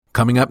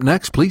Coming up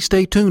next, please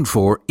stay tuned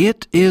for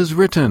It Is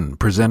Written,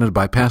 presented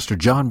by Pastor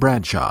John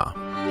Bradshaw.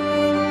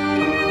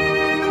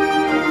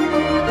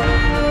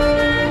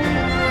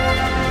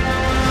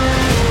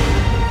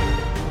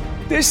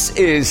 This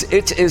is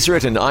It Is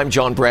Written. I'm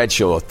John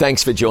Bradshaw.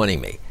 Thanks for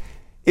joining me.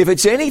 If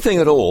it's anything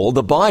at all,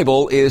 the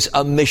Bible is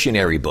a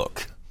missionary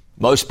book.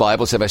 Most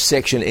Bibles have a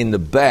section in the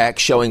back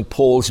showing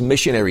Paul's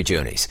missionary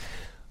journeys.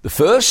 The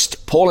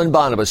first, Paul and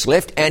Barnabas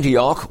left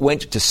Antioch,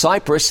 went to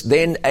Cyprus,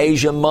 then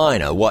Asia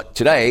Minor, what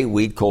today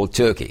we'd call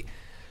Turkey.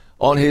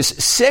 On his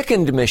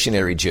second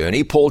missionary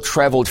journey, Paul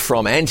traveled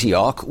from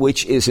Antioch,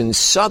 which is in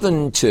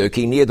southern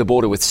Turkey near the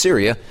border with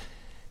Syria,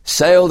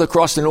 sailed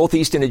across the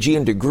northeastern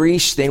Aegean to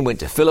Greece, then went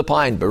to Philippi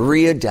and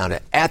Berea, down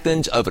to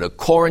Athens, over to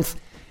Corinth,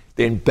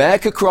 then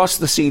back across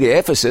the sea to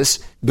Ephesus,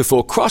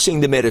 before crossing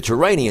the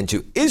Mediterranean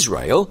to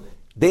Israel,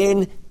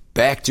 then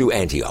back to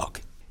Antioch.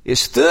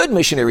 His third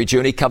missionary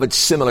journey covered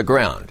similar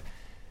ground.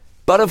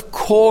 But of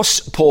course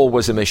Paul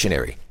was a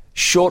missionary.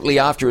 Shortly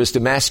after his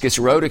Damascus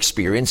Road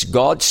experience,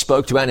 God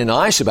spoke to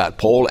Ananias about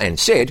Paul and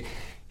said,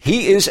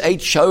 "He is a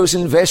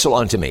chosen vessel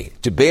unto me,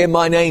 to bear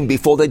my name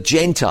before the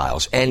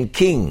Gentiles and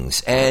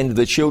kings and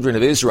the children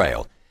of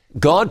Israel."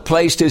 God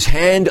placed his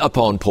hand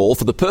upon Paul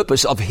for the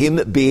purpose of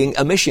him being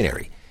a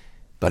missionary.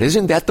 But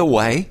isn't that the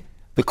way?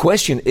 The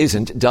question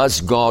isn't, does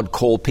God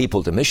call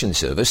people to mission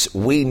service?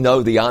 We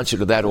know the answer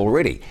to that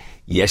already.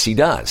 Yes, he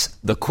does.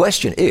 The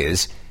question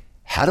is,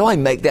 how do I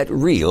make that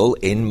real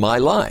in my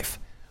life?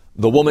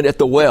 The woman at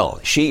the well,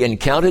 she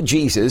encountered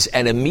Jesus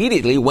and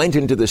immediately went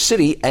into the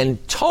city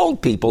and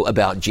told people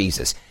about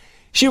Jesus.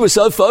 She was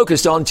so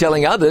focused on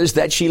telling others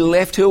that she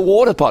left her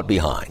water pot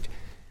behind.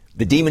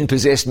 The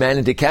demon-possessed man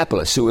in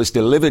Decapolis, who was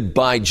delivered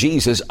by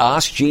Jesus,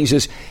 asked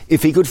Jesus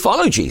if he could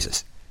follow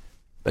Jesus.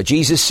 But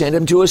Jesus sent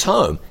him to his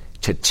home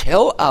to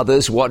tell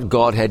others what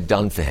God had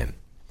done for him.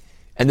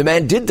 And the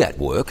man did that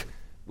work,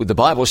 with the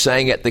Bible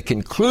saying at the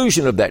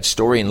conclusion of that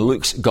story in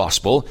Luke's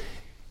Gospel,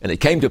 "And it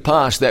came to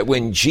pass that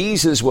when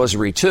Jesus was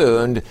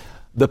returned,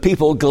 the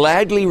people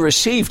gladly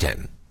received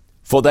him,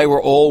 for they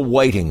were all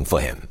waiting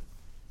for him."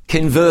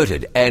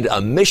 Converted and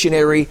a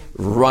missionary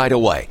right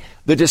away.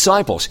 The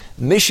disciples,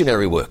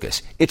 missionary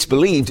workers. It's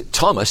believed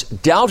Thomas,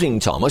 doubting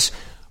Thomas,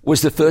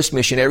 was the first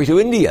missionary to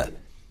India.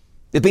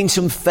 There have been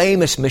some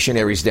famous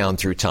missionaries down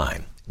through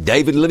time.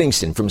 David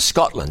Livingstone from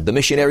Scotland, the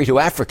missionary to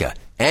Africa,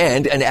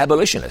 and an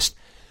abolitionist,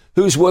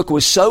 whose work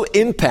was so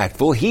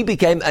impactful he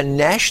became a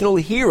national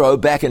hero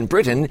back in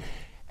Britain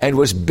and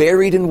was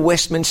buried in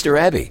Westminster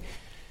Abbey.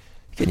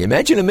 Can you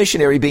imagine a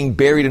missionary being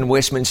buried in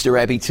Westminster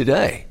Abbey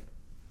today?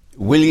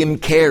 William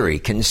Carey,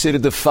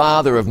 considered the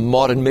father of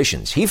modern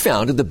missions. He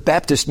founded the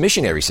Baptist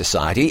Missionary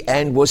Society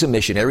and was a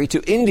missionary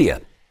to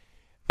India.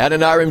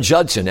 Adoniram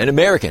Judson, an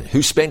American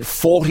who spent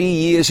 40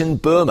 years in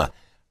Burma.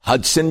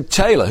 Hudson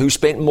Taylor, who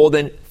spent more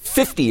than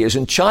 50 years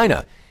in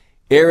China.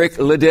 Eric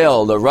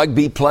Liddell, the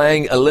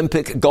rugby-playing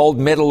Olympic gold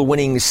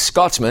medal-winning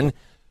Scotsman,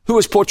 who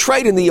was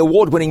portrayed in the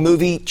award-winning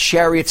movie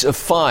Chariots of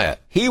Fire.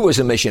 He was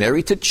a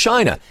missionary to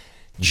China.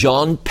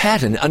 John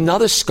Patton,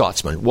 another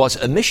Scotsman, was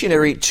a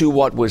missionary to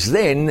what was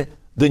then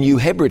the New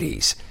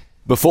Hebrides.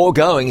 Before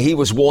going, he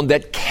was warned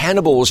that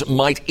cannibals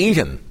might eat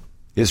him.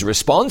 His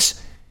response?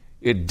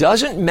 "It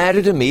doesn't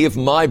matter to me if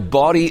my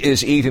body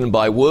is eaten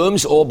by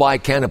worms or by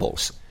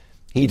cannibals."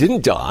 He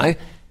didn't die,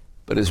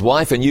 but his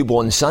wife and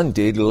newborn son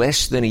did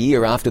less than a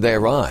year after they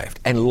arrived.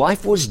 And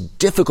life was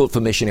difficult for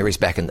missionaries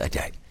back in that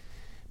day.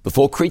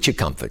 Before creature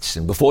comforts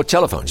and before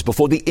telephones,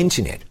 before the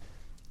internet.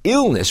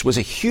 Illness was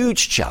a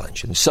huge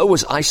challenge, and so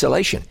was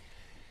isolation.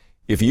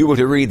 If you were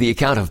to read the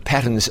account of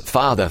Patton's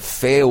father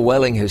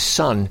farewelling his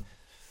son,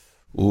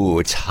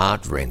 it's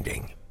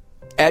heartrending.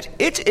 At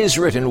It Is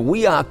Written,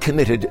 we are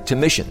committed to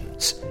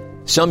missions.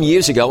 Some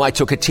years ago, I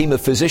took a team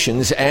of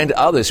physicians and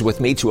others with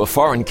me to a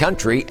foreign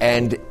country,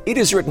 and It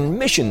Is Written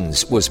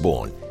Missions was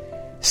born.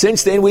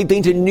 Since then, we've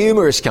been to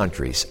numerous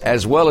countries,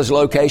 as well as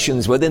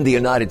locations within the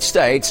United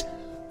States,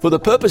 for the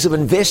purpose of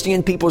investing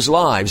in people's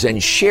lives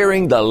and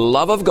sharing the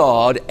love of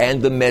God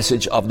and the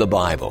message of the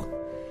Bible.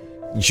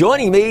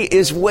 Joining me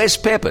is Wes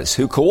Peppers,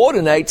 who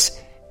coordinates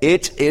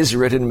It Is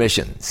Written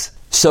Missions.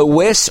 So,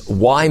 Wes,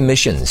 why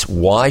missions?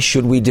 Why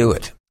should we do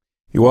it?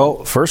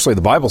 Well, firstly, the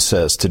Bible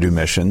says to do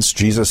missions.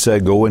 Jesus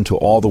said, go into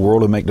all the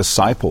world and make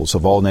disciples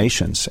of all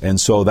nations.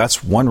 And so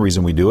that's one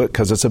reason we do it,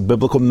 because it's a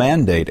biblical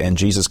mandate, and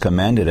Jesus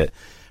commanded it.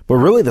 But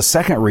really, the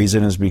second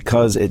reason is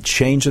because it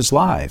changes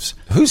lives.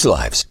 Whose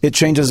lives? It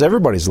changes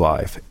everybody's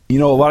life. You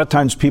know, a lot of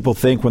times people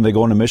think when they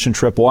go on a mission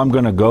trip, well, I'm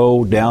going to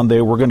go down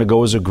there, we're going to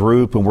go as a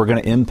group, and we're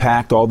going to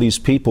impact all these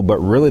people. But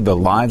really, the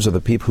lives of the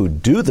people who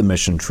do the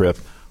mission trip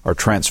are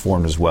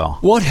transformed as well.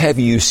 What have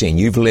you seen?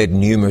 You've led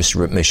numerous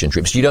mission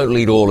trips. You don't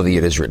lead all of the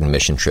It Is Written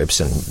mission trips,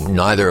 and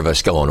neither of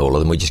us go on all of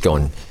them. We just go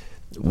on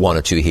one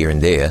or two here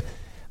and there.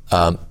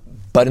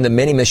 But in the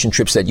many mission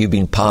trips that you've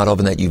been part of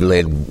and that you've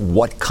led,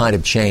 what kind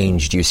of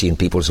change do you see in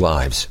people's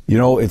lives? You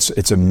know,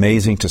 it's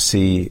amazing to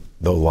see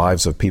the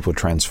lives of people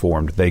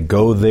transformed. They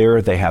go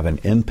there, they have an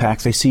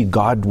impact, they see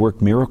God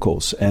work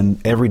miracles, and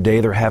every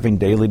day they're having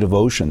daily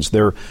devotions.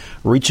 They're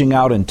reaching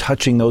out and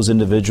touching those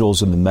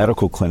individuals in the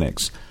medical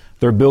clinics.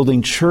 They're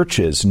building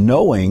churches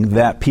knowing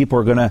that people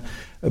are going to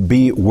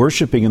be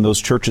worshiping in those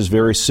churches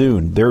very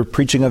soon. They're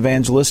preaching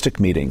evangelistic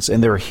meetings,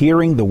 and they're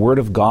hearing the Word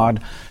of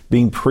God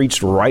being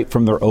preached right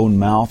from their own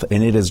mouth,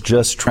 and it is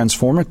just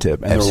transformative,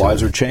 and Absolutely. Their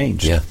lives are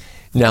changed. Yeah.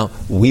 Now,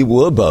 we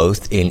were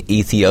both in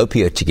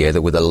Ethiopia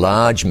together with a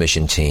large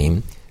mission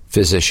team,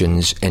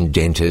 physicians and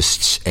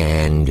dentists,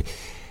 and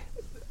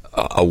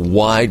a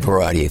wide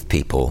variety of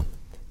people.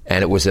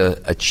 And it was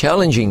a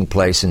challenging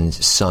place in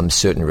some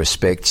certain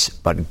respects,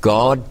 but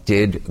God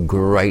did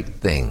great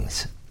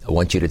things. I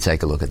want you to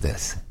take a look at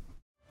this.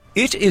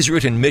 It Is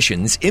Written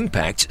missions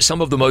impact some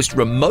of the most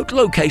remote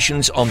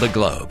locations on the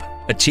globe.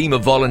 A team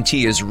of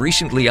volunteers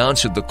recently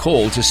answered the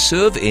call to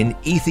serve in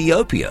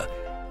Ethiopia,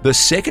 the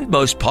second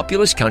most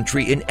populous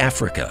country in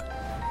Africa.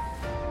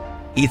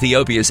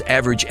 Ethiopia's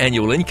average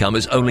annual income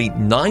is only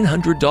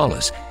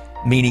 $900,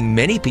 meaning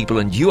many people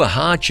endure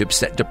hardships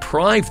that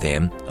deprive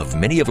them of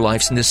many of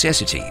life's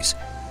necessities.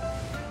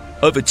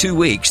 Over 2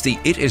 weeks, the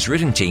It Is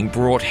Written team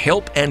brought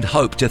help and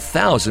hope to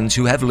thousands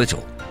who have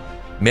little.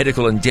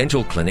 Medical and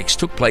dental clinics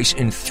took place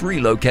in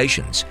 3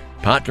 locations.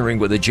 Partnering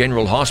with a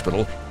general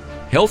hospital,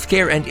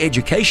 healthcare and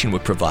education were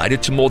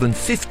provided to more than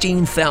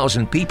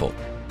 15,000 people,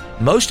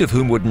 most of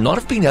whom would not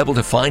have been able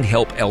to find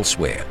help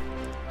elsewhere.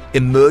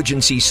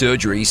 Emergency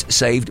surgeries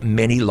saved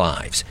many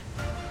lives.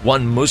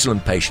 One Muslim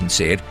patient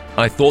said,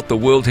 "I thought the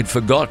world had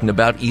forgotten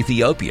about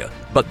Ethiopia,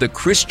 but the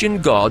Christian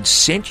God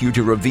sent you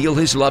to reveal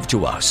His love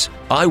to us.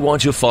 I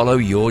want to follow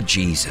your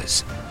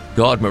Jesus."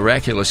 God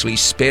miraculously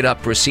sped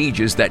up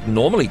procedures that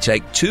normally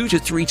take 2 to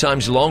 3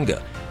 times longer,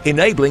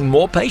 enabling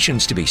more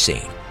patients to be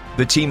seen.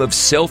 The team of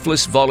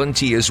selfless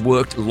volunteers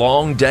worked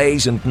long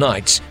days and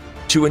nights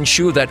to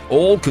ensure that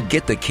all could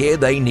get the care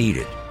they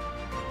needed.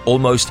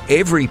 Almost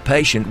every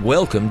patient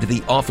welcomed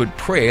the offered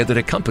prayer that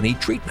accompanied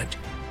treatment.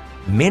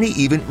 Many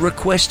even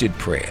requested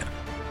prayer.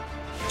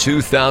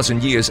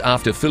 2,000 years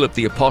after Philip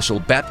the Apostle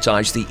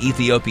baptized the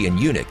Ethiopian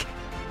eunuch,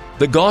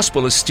 the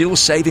gospel is still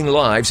saving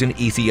lives in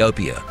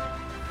Ethiopia.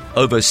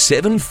 Over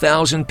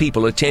 7,000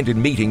 people attended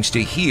meetings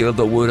to hear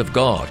the Word of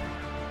God,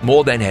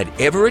 more than had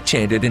ever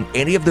attended in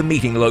any of the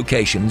meeting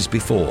locations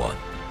before.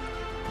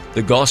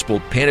 The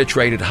gospel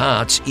penetrated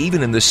hearts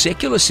even in the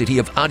secular city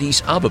of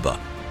Addis Ababa.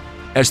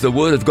 As the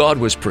Word of God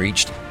was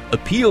preached,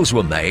 appeals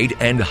were made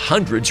and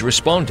hundreds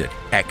responded,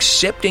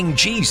 accepting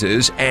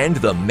Jesus and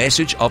the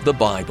message of the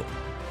Bible.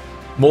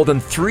 More than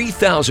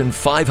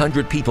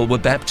 3,500 people were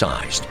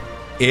baptized.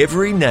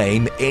 Every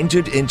name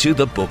entered into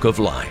the book of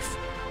life.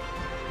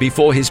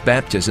 Before his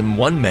baptism,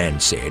 one man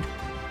said,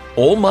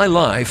 "All my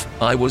life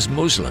I was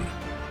Muslim.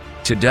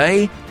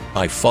 Today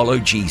I follow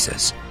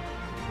Jesus."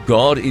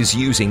 God is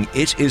using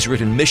It Is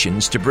Written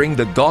missions to bring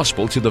the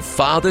gospel to the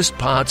farthest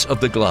parts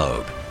of the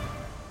globe.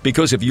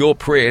 Because of your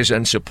prayers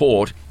and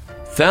support,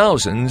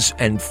 thousands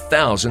and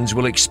thousands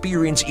will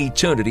experience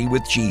eternity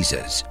with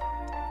Jesus.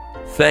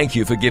 Thank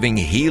you for giving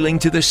healing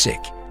to the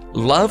sick,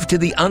 love to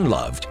the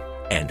unloved,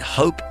 and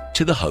hope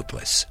to the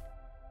hopeless.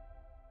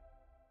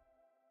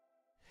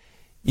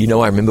 You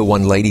know, I remember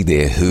one lady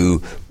there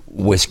who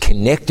was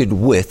connected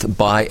with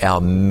by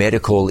our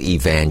medical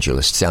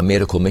evangelists, our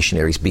medical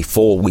missionaries,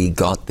 before we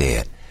got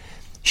there.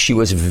 She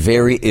was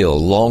very ill.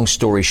 Long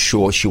story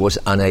short, she was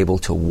unable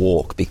to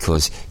walk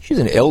because she's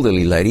an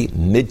elderly lady,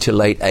 mid to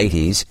late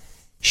 80s.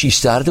 She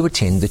started to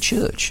attend the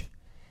church.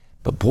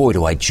 But boy,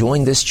 do I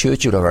join this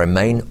church or do I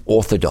remain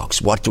orthodox?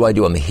 What do I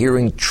do? I'm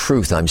hearing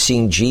truth. I'm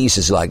seeing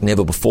Jesus like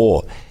never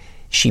before.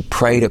 She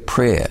prayed a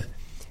prayer.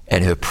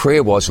 And her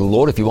prayer was,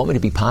 "Lord, if you want me to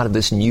be part of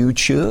this new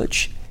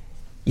church,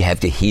 you have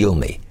to heal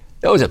me."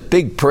 That was a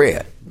big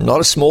prayer, not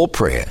a small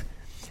prayer.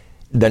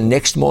 The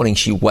next morning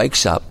she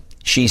wakes up.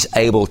 She's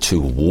able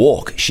to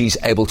walk. She's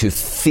able to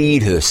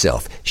feed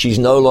herself. She's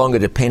no longer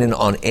dependent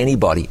on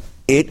anybody.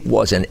 It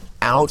was an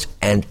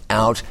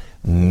out-and-out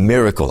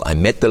miracle. I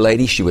met the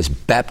lady. She was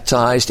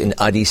baptized in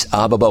Addis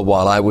Ababa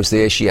while I was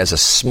there. She has a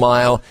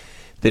smile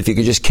that if you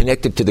could just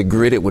connect it to the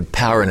grid, it would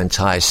power an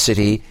entire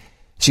city.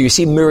 So you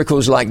see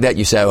miracles like that,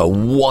 you say, "Oh, I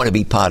want to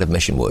be part of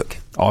mission work."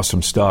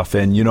 Awesome stuff.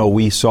 And, you know,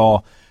 we saw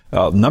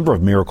a number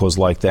of miracles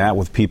like that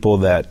with people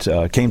that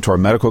came to our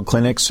medical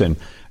clinics, and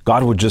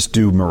God would just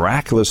do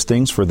miraculous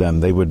things for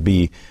them. They would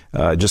be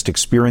just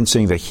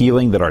experiencing the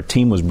healing that our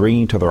team was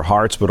bringing to their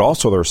hearts, but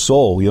also their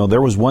soul. You know, there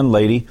was one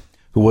lady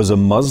who was a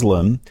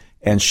Muslim,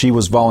 and she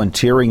was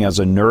volunteering as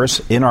a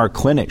nurse in our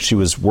clinic. She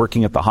was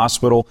working at the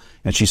hospital,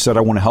 and she said,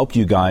 "I want to help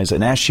you guys."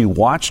 And as she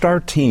watched our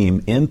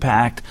team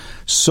impact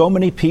so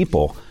many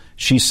people,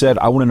 she said,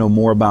 "I want to know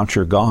more about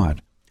your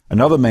God."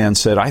 Another man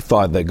said, "I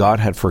thought that God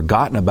had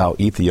forgotten about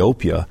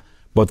Ethiopia,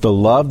 but the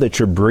love that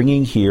you're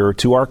bringing here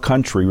to our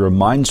country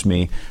reminds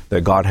me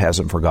that God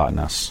hasn't forgotten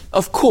us."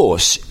 Of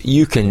course,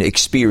 you can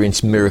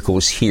experience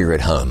miracles here at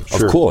home.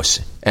 Sure. Of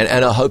course.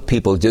 And I hope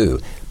people do.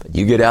 But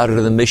you get out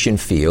into the mission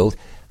field,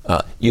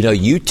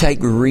 you take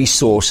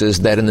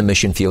resources that in the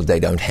mission field they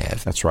don't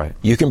have. That's right.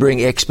 You can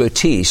bring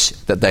expertise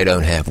that they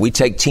don't have. We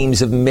take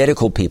teams of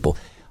medical people.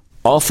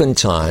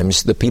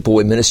 Oftentimes, the people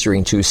we're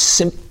ministering to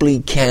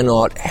simply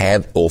cannot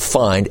have or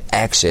find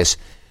access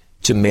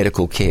to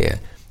medical care.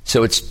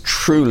 So it's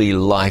truly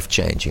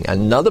life-changing.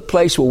 Another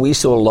place where we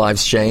saw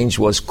lives change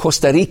was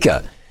Costa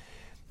Rica.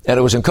 And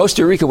it was in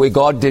Costa Rica where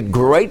God did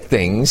great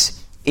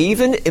things,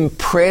 even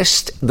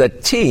impressed the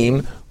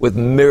team with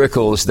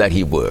miracles that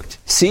he worked.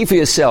 See for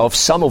yourself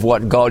some of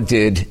what God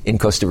did in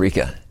Costa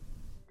Rica.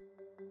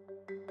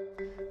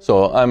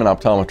 So I'm an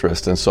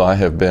optometrist, and so I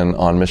have been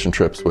on mission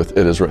trips with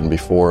It Is Written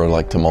before,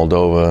 like to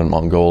Moldova and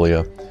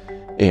Mongolia,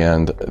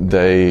 and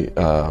they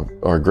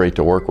are great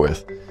to work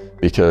with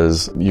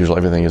because usually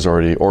everything is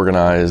already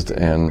organized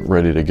and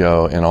ready to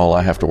go, and all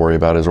I have to worry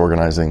about is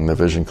organizing the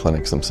vision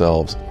clinics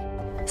themselves.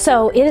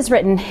 So It Is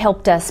Written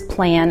helped us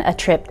plan a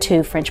trip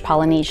to French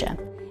Polynesia,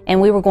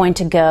 and we were going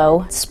to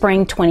go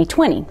spring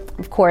 2020.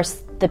 Of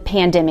course, the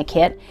pandemic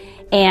hit,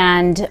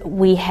 and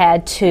we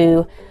had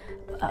to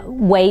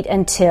wait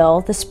until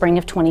the spring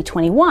of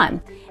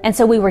 2021. And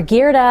so we were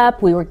geared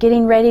up, we were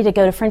getting ready to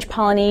go to French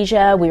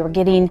Polynesia, we were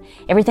getting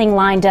everything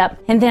lined up,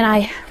 and then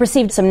I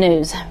received some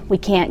news. We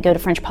can't go to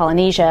French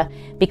Polynesia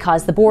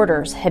because the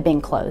borders had been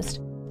closed.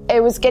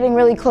 It was getting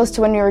really close to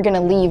when we were going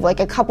to leave,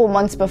 like a couple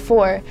months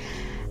before.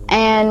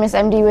 And Miss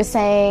MD was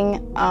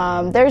saying,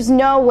 there's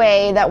no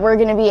way that we're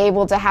going to be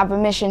able to have a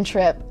mission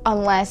trip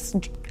unless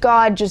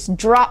God just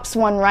drops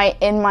one right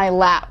in my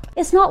lap.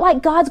 It's not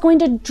like God's going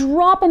to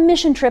drop a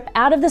mission trip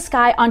out of the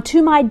sky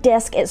onto my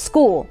desk at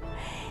school.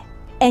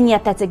 And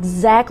yet that's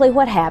exactly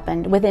what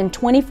happened. Within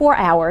 24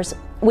 hours,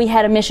 we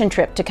had a mission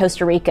trip to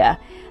Costa Rica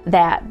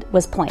that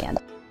was planned.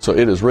 So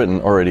It Is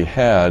Written already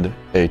had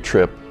a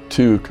trip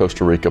to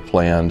Costa Rica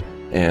planned,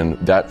 and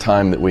that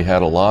time that we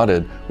had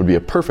allotted would be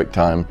a perfect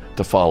time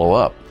to follow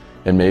up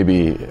and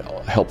maybe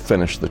help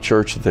finish the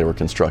church that they were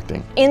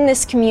constructing. In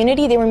this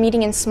community, they were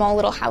meeting in small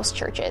little house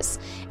churches.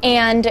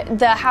 And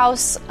the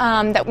house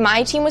that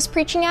my team was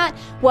preaching at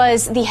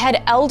was the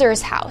head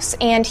elder's house.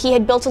 And he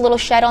had built a little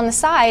shed on the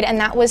side, and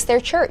that was their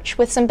church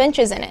with some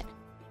benches in it.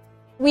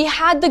 We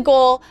had the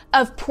goal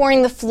of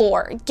pouring the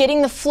floor,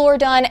 getting the floor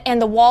done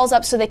and the walls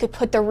up so they could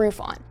put the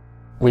roof on.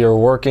 We were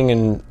working,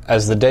 and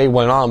as the day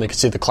went on, we could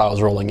see the clouds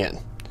rolling in.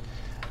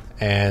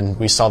 And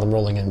we saw them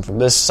rolling in from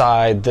this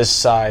side, this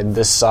side,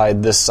 this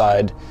side, this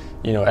side.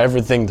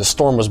 Everything, the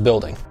storm was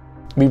building.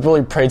 We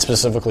really prayed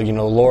specifically,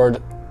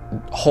 Lord,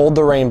 hold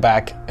the rain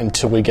back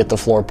until we get the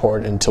floor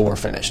poured, until we're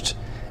finished.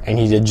 And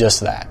he did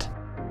just that.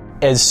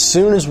 As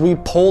soon as we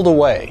pulled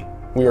away,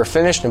 we were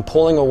finished and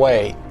pulling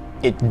away,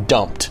 it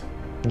dumped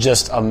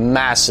just a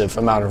massive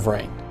amount of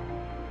rain.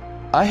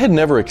 I had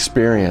never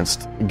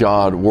experienced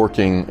God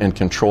working and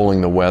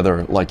controlling the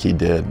weather like he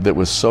did. That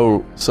was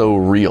so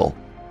real.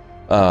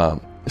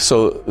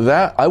 So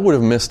that I would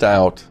have missed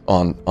out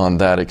on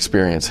that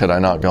experience had I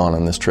not gone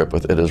on this trip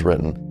with It Is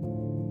Written.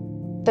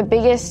 The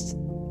biggest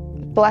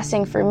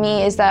blessing for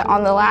me is that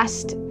on the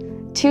last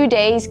 2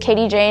 days,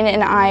 Katie Jane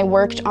and I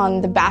worked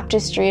on the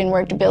baptistry and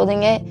worked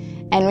building it,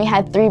 and we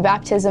had 3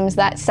 baptisms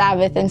that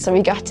Sabbath, and so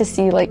we got to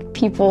see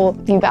people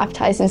be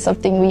baptized in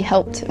something we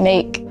helped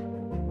make.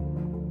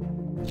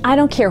 I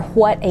don't care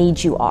what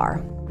age you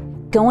are.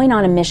 Going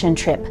on a mission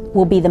trip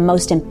will be the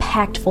most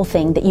impactful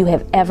thing that you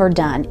have ever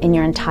done in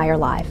your entire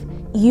life.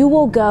 You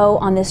will go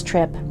on this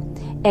trip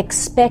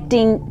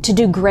expecting to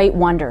do great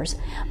wonders,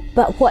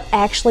 but what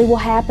actually will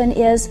happen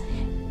is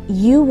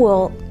you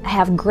will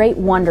have great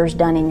wonders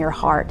done in your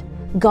heart.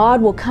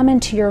 God will come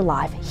into your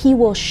life. He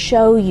will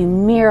show you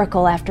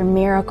miracle after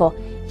miracle.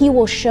 He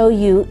will show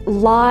you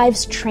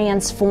lives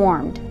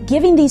transformed.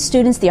 Giving these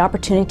students the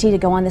opportunity to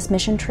go on this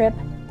mission trip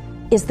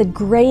is the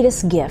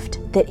greatest gift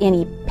that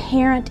any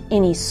parent,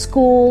 any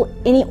school,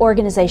 any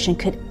organization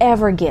could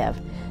ever give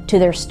to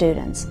their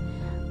students.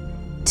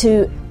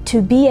 To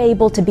be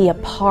able to be a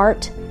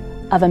part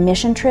of a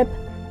mission trip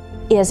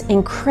is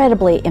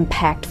incredibly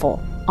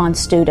impactful on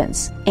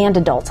students and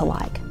adults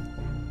alike.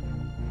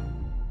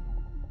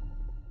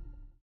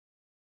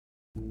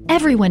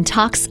 Everyone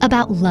talks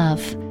about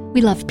love. We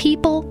love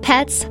people,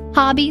 pets,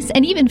 hobbies,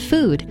 and even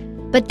food.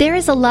 But there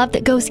is a love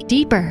that goes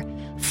deeper.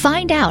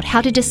 Find out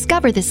how to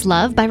discover this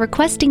love by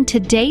requesting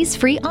today's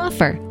free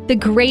offer, The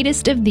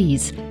Greatest of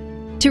These.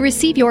 To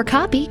receive your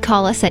copy,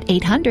 call us at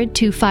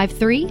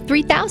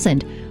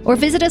 800-253-3000 or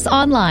visit us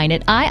online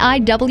at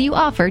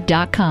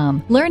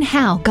iiwoffer.com. Learn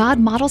how God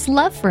models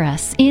love for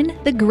us in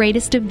The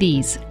Greatest of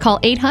These. Call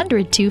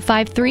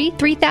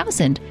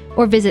 800-253-3000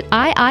 or visit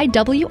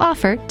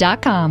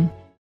iiwoffer.com.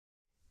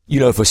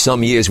 For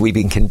some years we've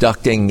been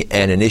conducting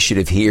an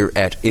initiative here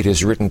at It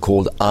Is Written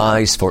called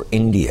Eyes for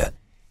India.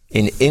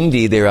 In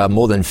India, there are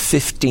more than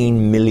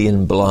 15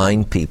 million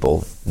blind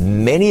people.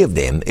 Many of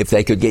them, if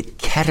they could get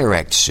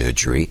cataract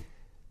surgery,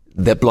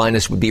 their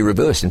blindness would be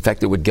reversed. In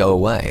fact, it would go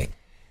away.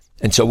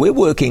 And so we're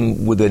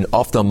working with an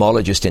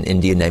ophthalmologist in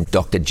India named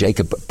Dr.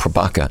 Jacob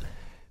Prabhakar.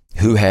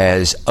 who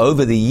has,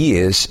 over the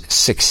years,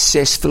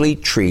 successfully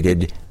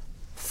treated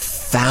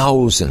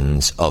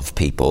thousands of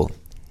people.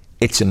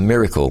 It's a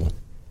miracle.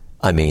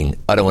 I mean,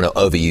 I don't want to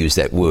overuse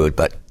that word,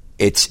 but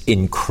it's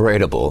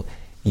incredible.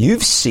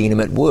 You've seen him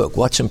at work.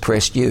 What's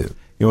impressed you?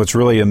 You know, it's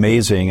really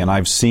amazing, and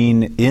I've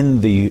seen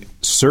in the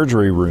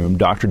surgery room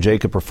Dr.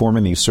 Jacob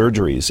performing these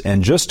surgeries,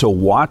 and just to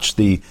watch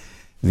the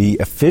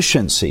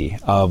efficiency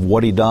of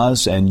what he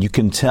does, and you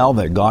can tell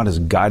that God is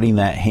guiding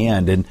that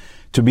hand. And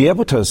to be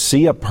able to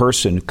see a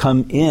person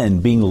come in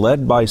being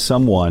led by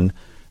someone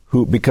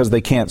who, because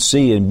they can't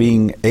see, and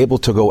being able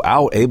to go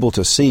out, able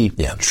to see,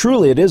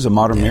 truly it is a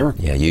modern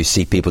miracle. Yeah, you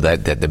see people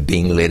that are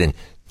being led, and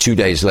 2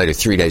 days later,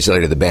 3 days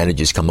later, the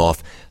bandages come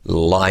off.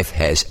 Life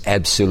has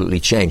absolutely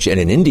changed. And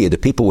in India, the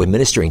people we're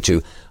ministering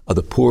to are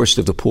the poorest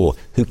of the poor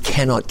who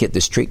cannot get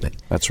this treatment.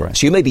 That's right.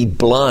 So you may be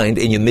blind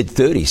in your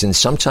mid-30s, and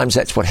sometimes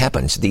that's what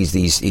happens.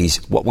 These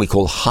what we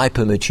call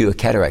hypermature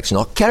cataracts.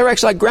 Not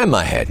cataracts like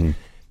Grandma had,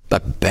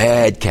 but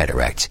bad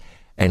cataracts.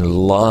 And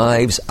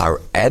lives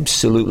are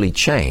absolutely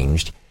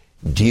changed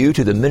due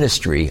to the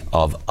ministry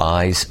of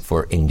Eyes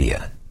for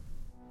India.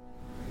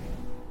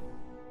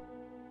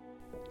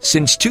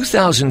 Since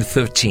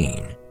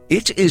 2013,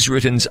 It Is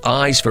Written's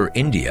Eyes for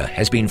India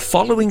has been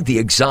following the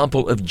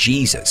example of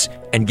Jesus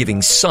and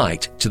giving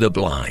sight to the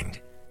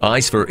blind.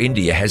 Eyes for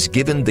India has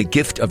given the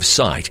gift of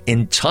sight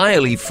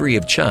entirely free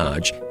of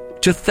charge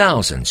to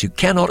thousands who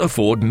cannot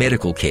afford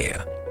medical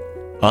care.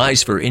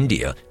 Eyes for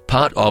India,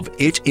 part of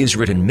It Is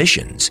Written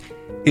missions,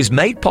 is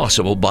made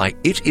possible by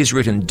It Is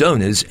Written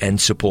donors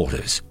and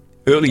supporters.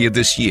 Earlier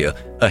this year,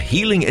 a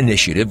healing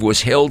initiative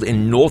was held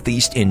in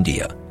northeast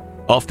India.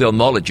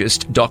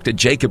 Ophthalmologist Dr.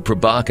 Jacob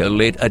Prabhakar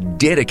led a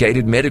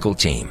dedicated medical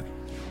team,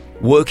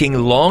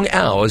 working long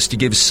hours to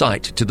give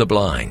sight to the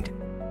blind.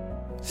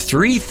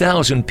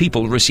 3,000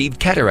 people received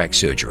cataract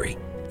surgery,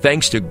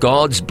 thanks to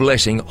God's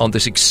blessing on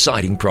this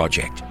exciting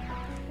project.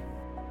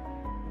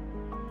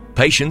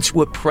 Patients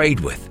were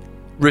prayed with,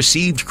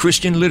 received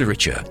Christian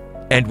literature,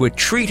 and were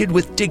treated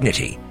with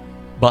dignity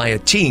by a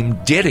team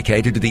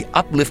dedicated to the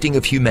uplifting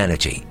of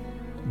humanity.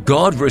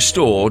 God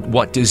restored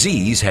what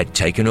disease had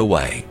taken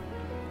away.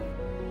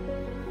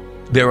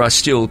 There are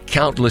still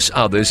countless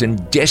others in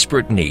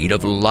desperate need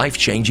of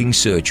life-changing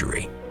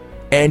surgery.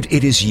 And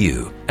it is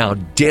you, our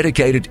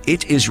dedicated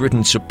It Is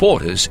Written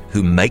supporters,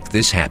 who make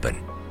this happen.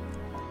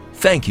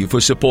 Thank you for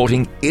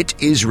supporting It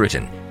Is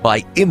Written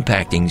by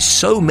impacting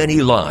so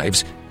many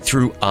lives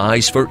through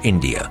Eyes for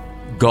India.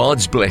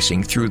 God's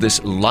blessing through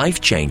this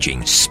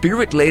life-changing,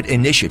 Spirit-led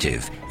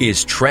initiative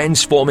is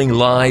transforming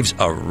lives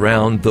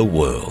around the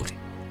world.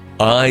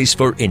 Eyes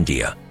for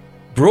India,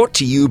 brought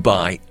to you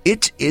by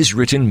It Is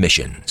Written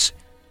Missions.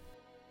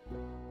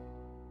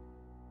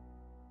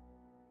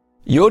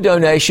 Your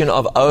donation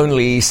of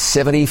only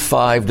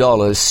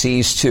 $75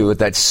 sees to it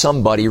that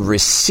somebody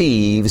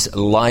receives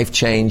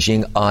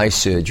life-changing eye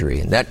surgery.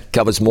 And that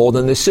covers more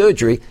than the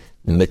surgery,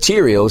 the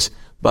materials,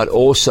 but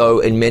also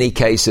in many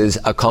cases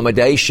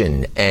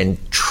accommodation and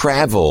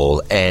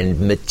travel and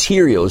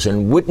materials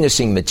and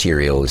witnessing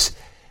materials.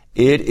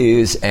 It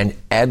is an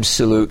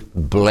absolute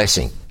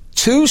blessing.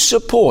 To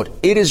support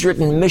It Is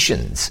Written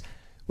missions,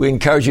 we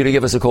encourage you to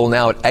give us a call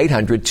now at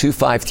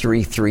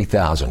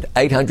 800-253-3000.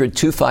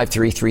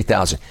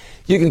 800-253-3000.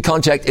 You can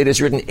contact It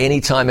Is Written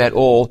anytime at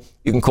all.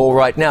 You can call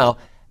right now,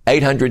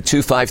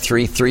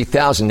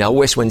 800-253-3000. Now,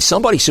 Wes, when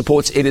somebody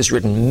supports It Is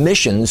Written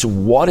missions,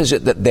 what is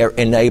it that they're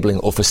enabling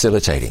or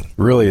facilitating?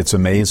 Really, it's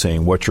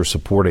amazing what you're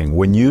supporting.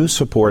 When you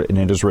support an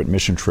It Is Written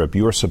mission trip,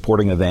 you are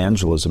supporting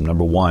evangelism,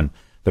 number one,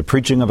 the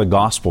preaching of the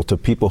gospel to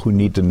people who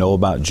need to know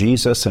about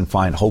Jesus and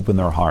find hope in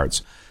their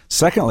hearts.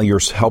 Secondly, you're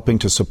helping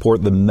to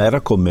support the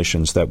medical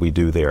missions that we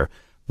do there,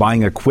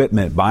 buying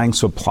equipment, buying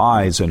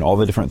supplies, and all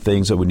the different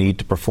things that we need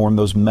to perform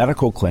those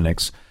medical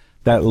clinics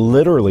that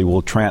literally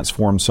will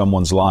transform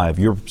someone's life.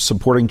 You're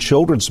supporting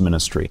children's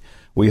ministry.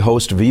 We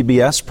host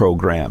VBS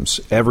programs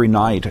every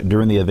night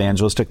during the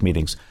evangelistic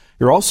meetings.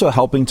 You're also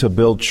helping to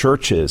build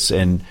churches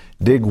and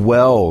dig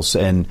wells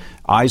and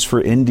Eyes for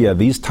India,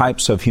 these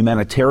types of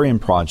humanitarian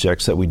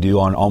projects that we do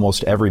on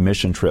almost every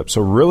mission trip.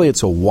 So really,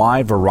 it's a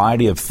wide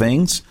variety of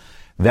things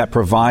that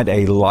provide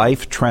a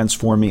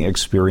life-transforming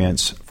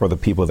experience for the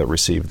people that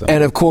receive them.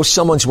 And of course,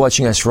 someone's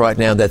watching us right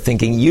now, they're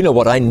thinking, you know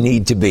what, I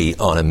need to be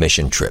on a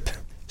mission trip.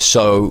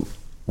 So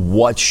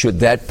what should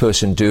that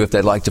person do if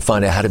they'd like to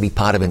find out how to be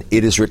part of an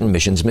It Is Written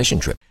missions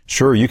mission trip?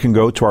 Sure, you can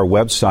go to our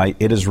website,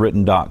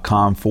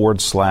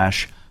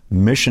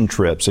 itiswritten.com/mission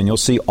trips, and you'll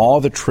see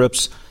all the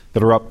trips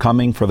that are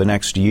upcoming for the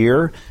next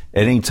year.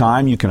 At any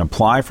time, you can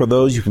apply for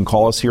those. You can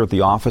call us here at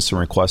the office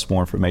and request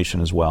more information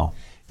as well.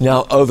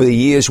 Now, over the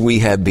years, we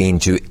have been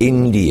to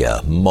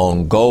India,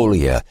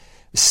 Mongolia,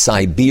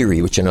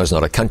 Siberia, which I know is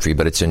not a country,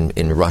 but it's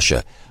in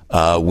Russia.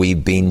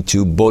 We've been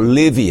to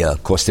Bolivia,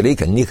 Costa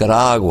Rica,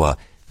 Nicaragua,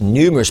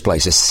 numerous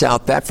places,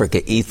 South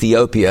Africa,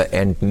 Ethiopia,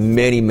 and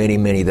many, many,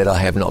 many that I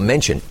have not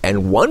mentioned.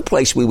 And one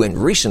place we went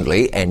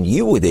recently, and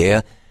you were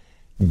there,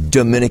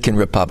 Dominican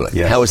Republic.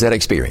 Yes. How was that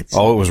experience?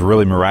 Oh, it was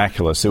really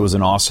miraculous. It was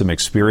an awesome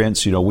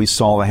experience. You know, we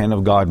saw the hand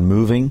of God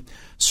moving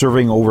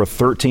serving over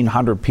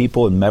 1,300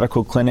 people in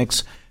medical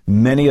clinics,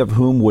 many of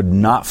whom would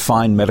not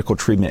find medical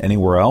treatment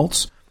anywhere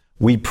else.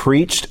 We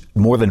preached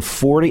more than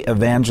 40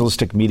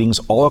 evangelistic meetings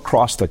all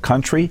across the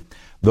country.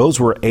 Those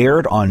were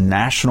aired on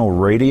national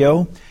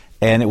radio,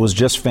 and it was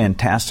just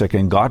fantastic.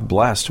 And God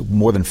blessed.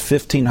 More than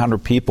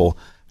 1,500 people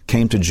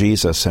came to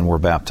Jesus and were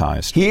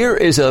baptized. Here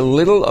is a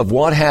little of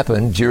what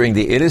happened during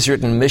the It Is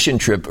Written mission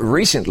trip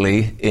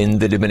recently in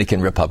the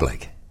Dominican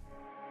Republic.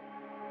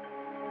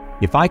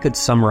 If I could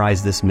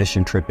summarize this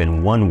mission trip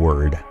in one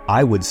word,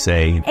 I would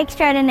say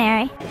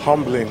extraordinary,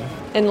 humbling,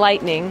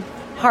 enlightening,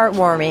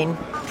 heartwarming,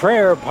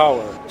 prayer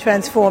power,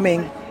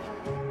 transforming.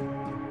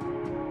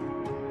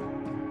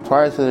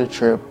 Prior to the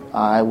trip,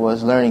 I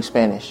was learning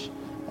Spanish,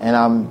 and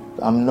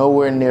I'm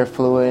nowhere near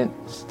fluent,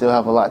 still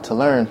have a lot to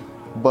learn.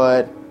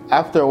 But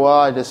after a while,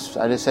 I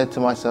just said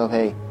to myself,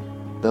 hey,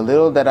 the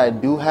little that I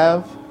do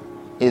have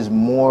is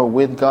more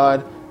with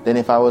God than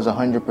if I was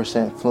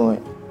 100%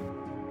 fluent.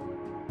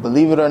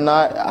 Believe it or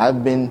not,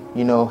 I've been,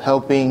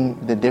 helping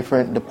the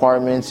different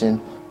departments in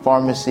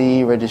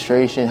pharmacy,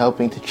 registration,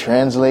 helping to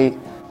translate.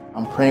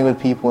 I'm praying with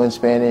people in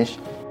Spanish.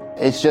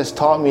 It's just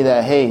taught me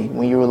that, hey,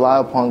 when you rely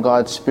upon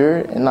God's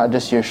Spirit and not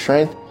just your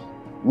strength,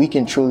 we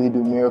can truly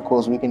do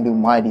miracles. We can do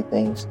mighty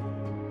things.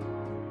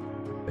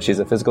 She's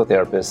a physical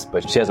therapist,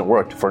 but she hasn't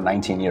worked for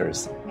 19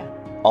 years.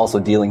 Also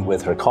dealing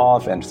with her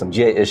cough and some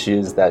GI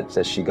issues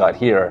that she got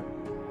here.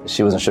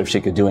 She wasn't sure if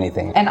she could do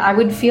anything. And I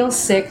would feel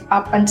sick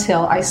up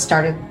until I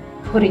started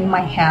putting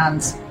my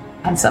hands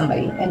on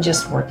somebody and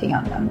just working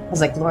on them. I was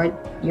like, Lord,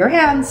 your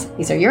hands,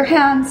 these are your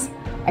hands.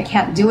 I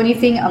can't do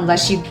anything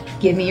unless you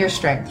give me your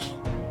strength.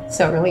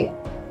 So really,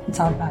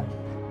 it's all about it.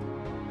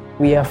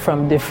 We are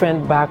from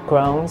different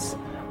backgrounds,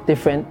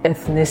 different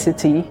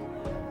ethnicity,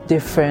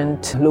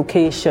 different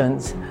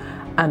locations.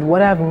 And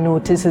what I've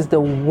noticed is the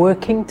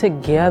working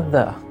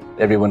together.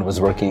 Everyone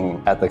was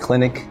working at the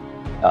clinic.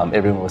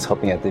 Everyone was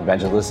helping at the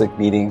evangelistic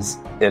meetings.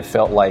 It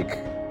felt like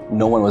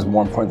no one was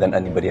more important than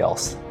anybody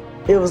else.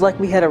 It was like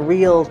we had a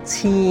real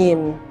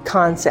team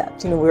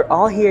concept. We're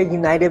all here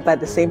united by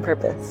the same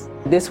purpose.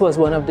 This was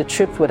one of the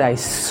trips where I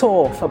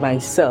saw for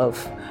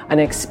myself and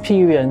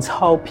experienced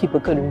how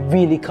people could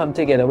really come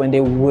together when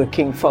they're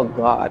working for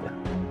God.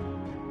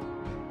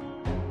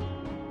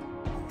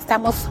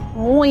 Estamos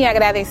muy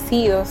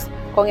agradecidos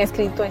con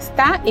Escrito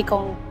Está y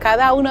con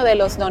cada uno de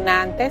los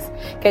donantes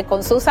que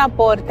con sus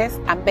aportes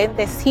han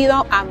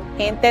bendecido a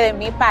gente de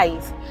mi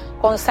país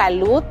con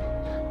salud,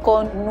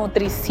 con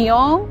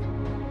nutrición,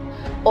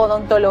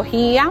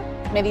 odontología,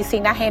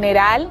 medicina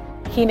general,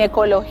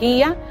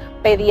 ginecología,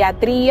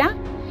 pediatría.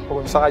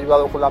 Nos han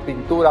ayudado con la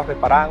pintura,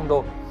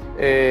 reparando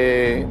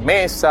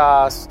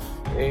mesas,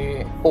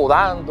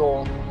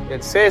 podando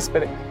el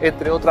césped,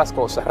 entre otras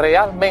cosas.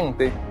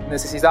 Realmente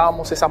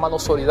necesitábamos esa mano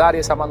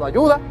solidaria, esa mano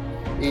ayuda,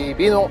 y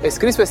vino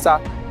Escrito Está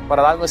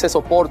para darnos ese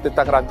soporte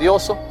tan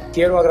grandioso.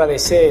 Quiero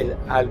agradecer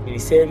al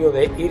Ministerio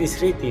de It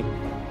Is Written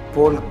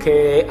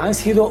porque han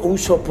sido un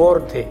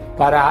soporte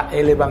para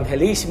el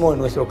evangelismo en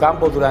nuestro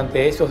campo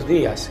durante estos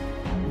días,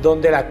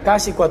 donde las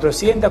casi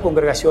 400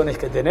 congregaciones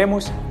que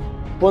tenemos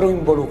fueron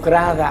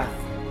involucradas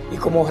y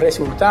como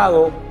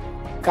resultado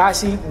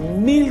casi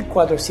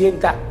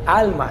 1,400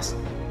 almas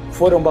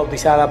fueron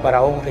bautizadas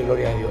para honra y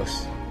gloria de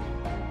Dios.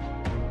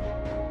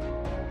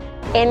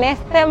 En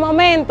este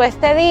momento,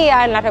 este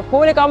día, en la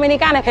República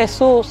Dominicana,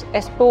 Jesús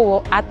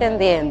estuvo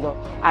atendiendo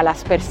a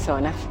las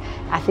personas.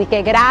 Así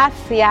que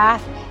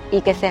gracias y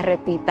que se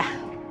repita.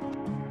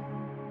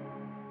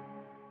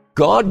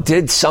 God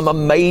did some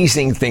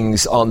amazing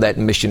things on that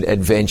mission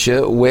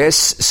adventure, Wes.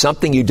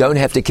 Something you don't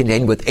have to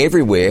contend with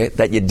everywhere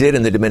that you did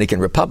in the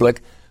Dominican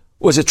Republic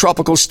was a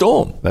tropical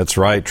storm. That's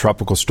right.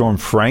 Tropical Storm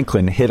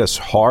Franklin hit us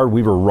hard.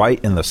 We were right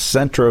in the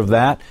center of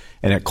that,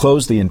 and it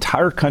closed the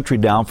entire country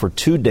down for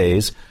 2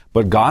 days.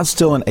 But God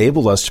still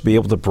enabled us to be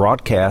able to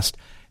broadcast,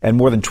 and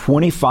more than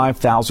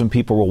 25,000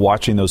 people were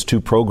watching those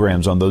two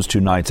programs on those 2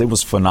 nights. It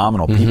was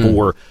phenomenal. People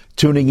were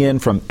tuning in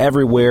from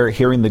everywhere,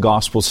 hearing the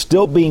gospel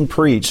still being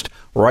preached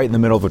right in the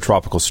middle of a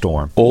tropical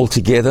storm.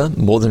 Altogether,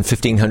 more than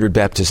 1,500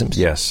 baptisms.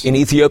 Yes. In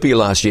Ethiopia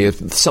last year,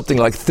 something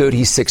like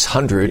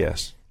 3,600.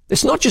 Yes.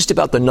 It's not just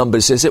about the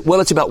numbers, is it?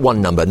 Well, it's about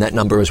one number, and that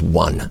number is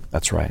one.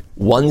 That's right.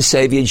 One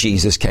Savior,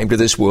 Jesus, came to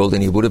this world,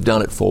 and he would have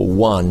done it for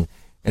one.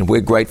 And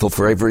we're grateful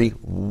for every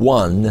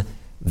one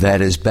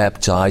that is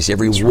baptized,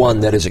 every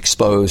one that is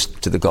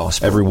exposed to the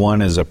gospel. Every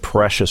one is a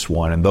precious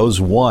one, and those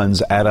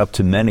ones add up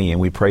to many, and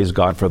we praise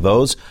God for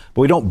those.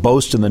 But we don't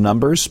boast in the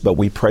numbers, but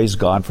we praise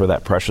God for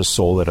that precious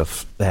soul that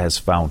has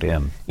found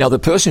him. Now, the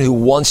person who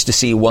wants to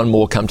see one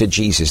more come to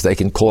Jesus, they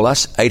can call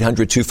us,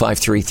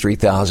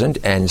 800-253-3000,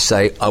 and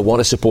say, I want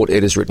to support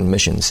It Is Written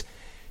missions.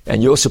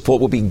 And your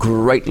support will be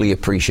greatly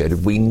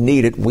appreciated. We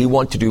need it. We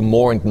want to do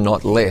more and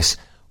not less.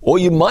 Or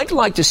you might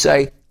like to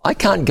say, I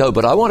can't go,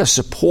 but I want to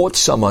support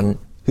someone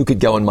who could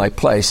go in my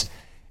place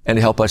and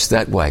help us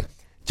that way.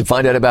 To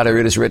find out about our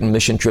It Is Written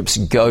mission trips,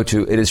 go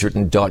to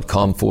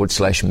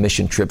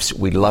itiswritten.com/mission trips.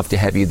 We'd love to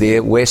have you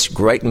there. Wes,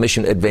 great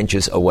mission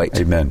adventures await.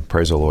 Amen.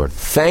 Praise the Lord.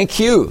 Thank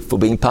you for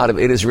being part of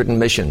It Is Written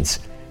missions.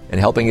 and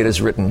helping It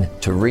Is Written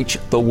to reach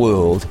the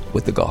world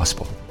with the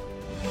gospel.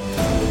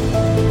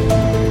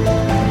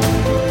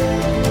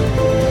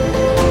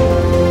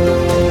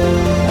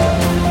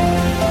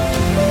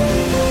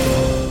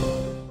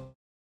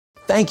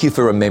 Thank you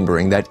for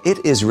remembering that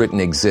It Is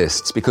Written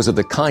exists because of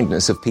the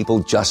kindness of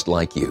people just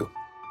like you.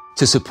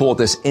 To support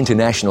this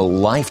international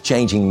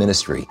life-changing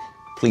ministry,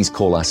 please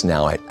call us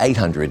now at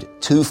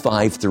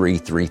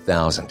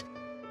 800-253-3000.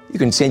 You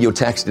can send your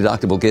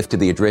tax-deductible gift to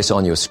the address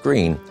on your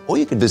screen, or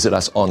you can visit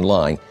us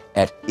online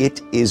at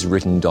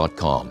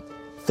itiswritten.com.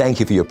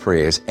 Thank you for your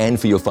prayers and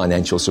for your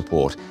financial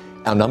support.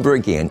 Our number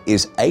again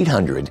is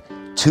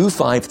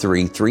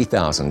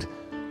 800-253-3000,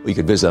 or you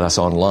can visit us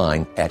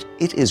online at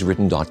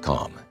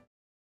itiswritten.com.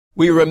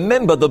 We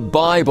remember the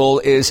Bible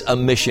is a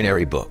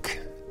missionary book.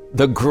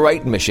 The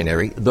great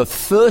missionary, the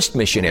first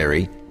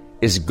missionary,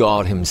 is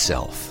God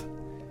Himself.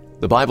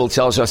 The Bible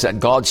tells us that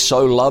God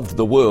so loved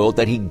the world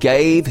that He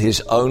gave His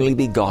only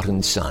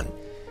begotten Son.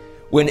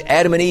 When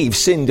Adam and Eve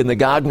sinned in the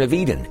Garden of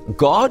Eden,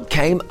 God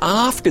came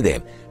after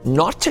them,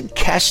 not to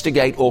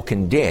castigate or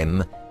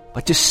condemn,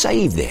 but to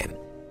save them.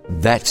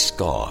 That's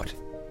God.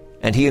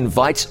 And He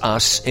invites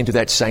us into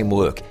that same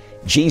work.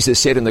 Jesus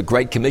said in the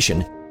Great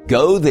Commission,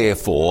 "Go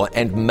therefore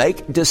and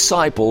make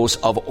disciples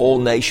of all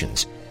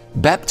nations,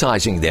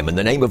 baptizing them in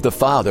the name of the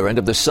Father and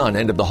of the Son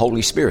and of the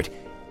Holy Spirit,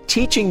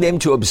 teaching them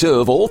to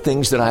observe all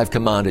things that I have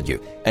commanded you.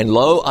 And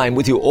lo, I am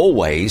with you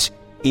always,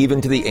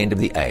 even to the end of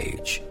the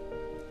age."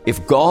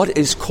 If God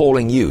is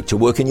calling you to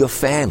work in your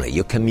family,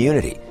 your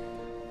community,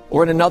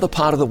 or in another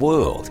part of the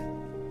world,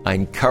 I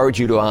encourage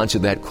you to answer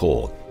that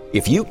call.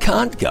 If you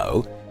can't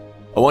go,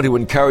 I want to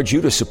encourage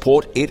you to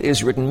support It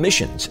Is Written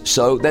missions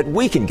so that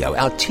we can go,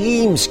 our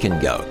teams can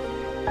go,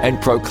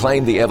 and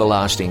proclaim the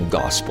everlasting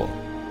gospel.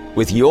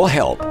 With your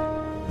help,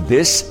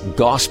 this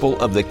gospel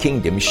of the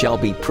kingdom shall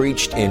be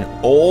preached in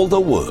all the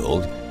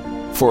world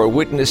for a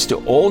witness to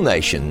all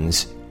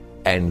nations,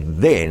 and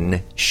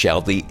then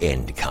shall the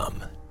end come.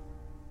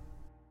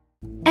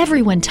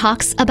 Everyone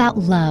talks about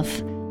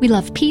love. We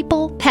love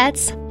people,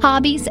 pets,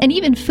 hobbies, and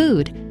even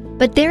food.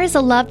 But there is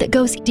a love that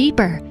goes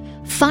deeper.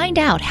 Find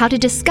out how to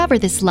discover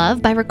this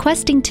love by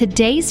requesting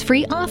today's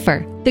free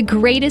offer, The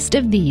Greatest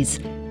of These.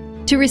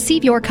 To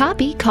receive your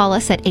copy, call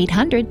us at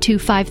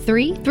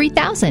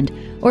 800-253-3000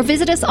 or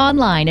visit us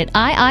online at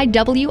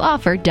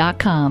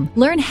iiwoffer.com.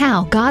 Learn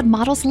how God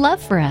models love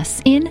for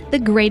us in The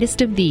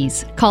Greatest of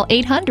These. Call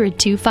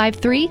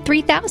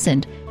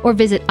 800-253-3000 or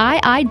visit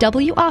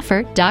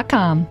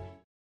iiwoffer.com.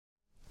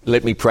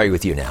 Let me pray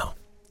with you now.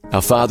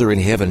 Our Father in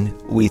heaven,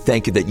 we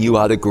thank you that you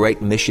are the great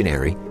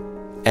missionary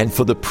and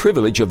for the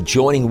privilege of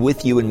joining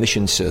with you in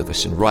mission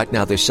service. And right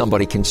now there's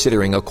somebody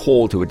considering a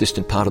call to a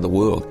distant part of the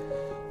world,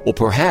 or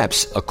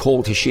perhaps a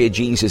call to share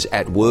Jesus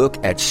at work,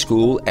 at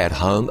school, at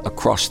home,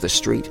 across the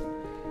street.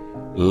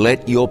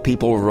 Let your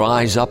people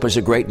rise up as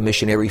a great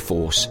missionary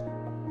force.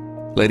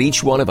 Let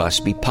each one of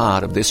us be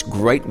part of this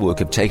great work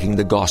of taking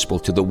the gospel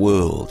to the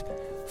world,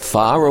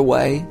 far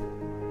away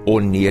or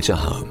near to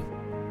home.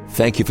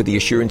 Thank you for the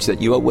assurance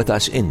that you are with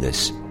us in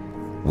this.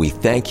 We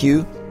thank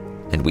you,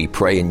 and we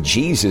pray in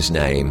Jesus'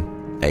 name,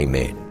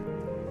 amen.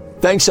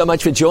 Thanks so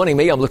much for joining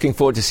me. I'm looking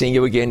forward to seeing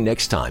you again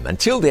next time.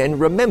 Until then,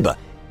 remember,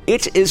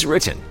 it is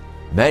written,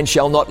 man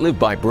shall not live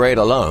by bread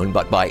alone,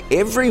 but by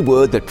every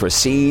word that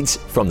proceeds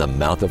from the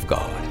mouth of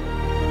God.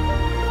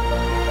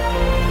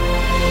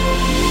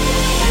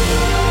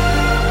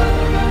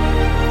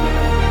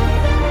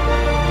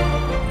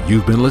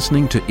 You've been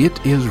listening to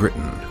It Is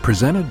Written,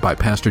 presented by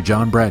Pastor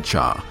John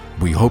Bradshaw.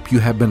 We hope you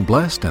have been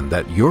blessed and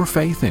that your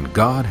faith in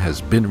God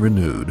has been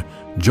renewed.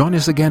 Join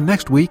us again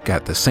next week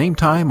at the same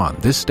time on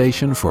this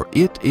station for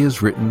It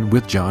Is Written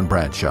with John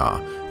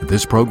Bradshaw.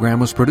 This program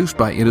was produced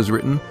by It Is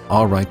Written,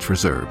 all rights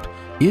reserved.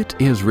 It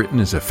Is Written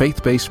is a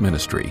faith-based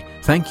ministry.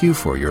 Thank you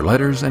for your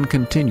letters and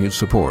continued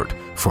support.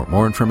 For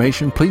more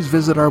information, please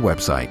visit our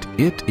website,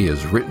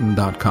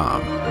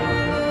 itiswritten.com.